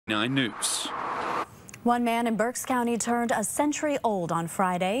9 News. One man in Berks County turned a century old on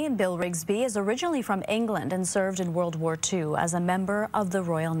Friday. Bill Rigby is originally from England and served in World War II as a member of the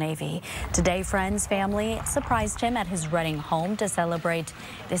Royal Navy. Today, friends, family surprised him at his Reading home to celebrate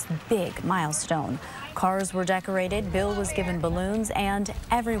this big milestone. Cars were decorated, Bill was given balloons, and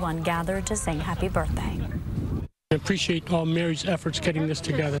everyone gathered to sing happy birthday. I appreciate all Mary's efforts getting this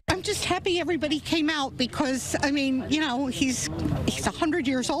together. I'm just happy everybody came out because, I mean, you know, he's 100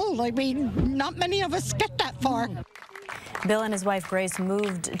 years old. I mean, not many of us get that far. Bill and his wife Grace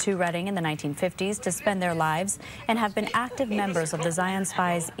moved to Reading in the 1950s to spend their lives and have been active members of the Zion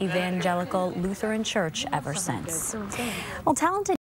Spies Evangelical Lutheran Church ever since. Well, talented